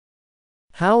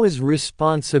How is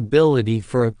responsibility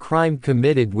for a crime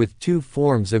committed with two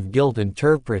forms of guilt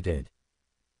interpreted?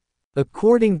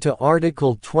 According to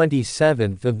Article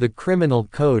 27 of the Criminal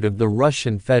Code of the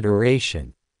Russian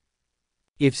Federation,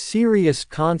 if serious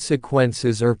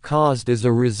consequences are caused as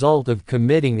a result of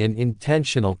committing an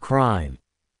intentional crime,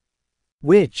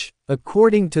 which,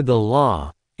 according to the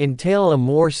law, entail a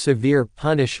more severe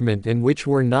punishment and which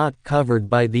were not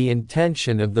covered by the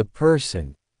intention of the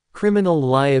person, criminal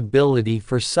liability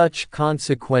for such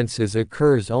consequences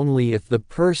occurs only if the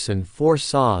person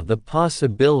foresaw the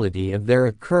possibility of their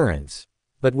occurrence,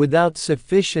 but without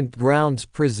sufficient grounds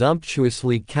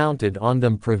presumptuously counted on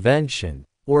them prevention,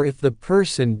 or if the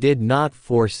person did not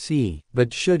foresee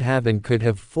but should have and could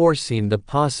have foreseen the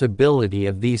possibility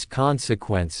of these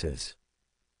consequences.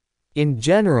 In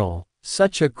general,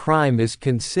 such a crime is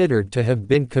considered to have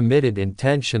been committed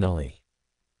intentionally.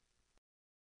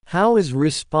 How is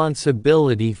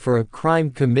responsibility for a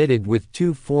crime committed with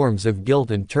two forms of guilt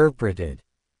interpreted?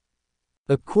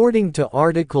 According to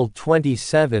Article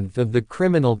 27 of the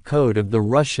Criminal Code of the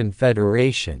Russian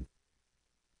Federation,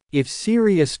 if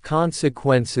serious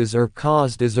consequences are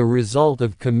caused as a result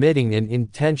of committing an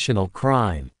intentional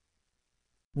crime,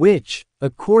 which,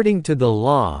 according to the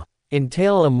law,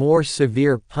 entail a more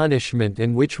severe punishment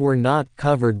and which were not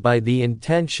covered by the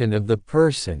intention of the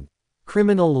person,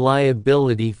 criminal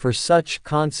liability for such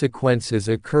consequences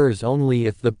occurs only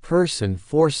if the person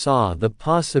foresaw the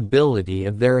possibility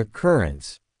of their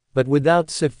occurrence, but without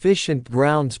sufficient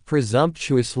grounds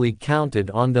presumptuously counted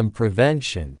on them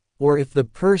prevention, or if the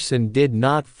person did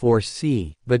not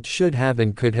foresee but should have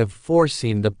and could have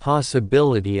foreseen the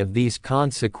possibility of these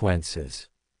consequences.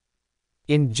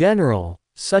 In general,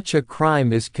 such a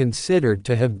crime is considered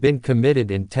to have been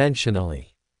committed intentionally.